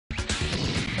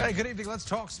Hey, good evening. Let's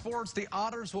talk sports. The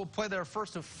Otters will play their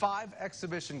first of 5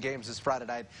 exhibition games this Friday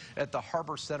night at the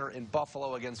Harbor Center in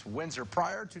Buffalo against Windsor.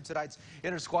 Prior to tonight's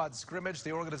inter-squad scrimmage,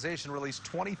 the organization released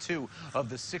 22 of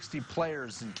the 60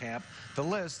 players in camp. The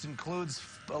list includes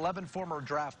 11 former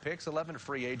draft picks, 11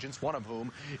 free agents, one of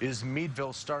whom is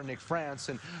Meadville star Nick France.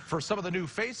 And for some of the new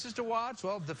faces to watch,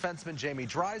 well, defenseman Jamie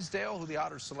Drysdale, who the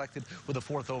Otters selected with the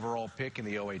 4th overall pick in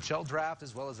the OHL draft,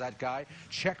 as well as that guy,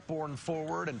 Czech-born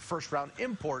forward and first-round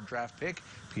import draft pick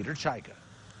Peter Chaika.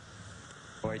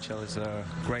 OHL is a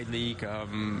great league.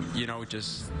 You know,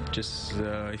 just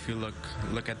if you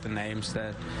look at the names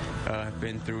that have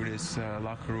been through this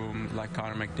locker room, like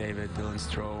Connor McDavid, Dylan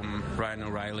Strome, Ryan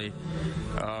O'Reilly.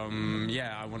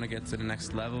 Yeah, I want to get to the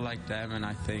next level like them, and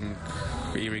I think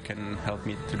Erie can help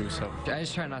me to do so. I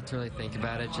just try not to really think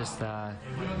about it, just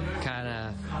kind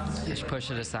of just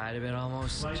push it aside a bit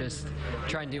almost. Just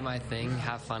try and do my thing,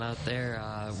 have fun out there,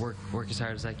 work as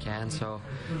hard as I can. So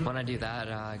when I do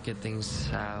that, good things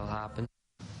will happen.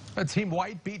 Team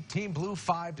White beat Team Blue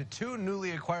 5-2.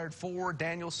 Newly acquired forward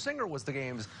Daniel Singer was the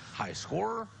game's high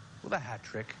scorer with a hat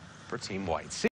trick for Team White.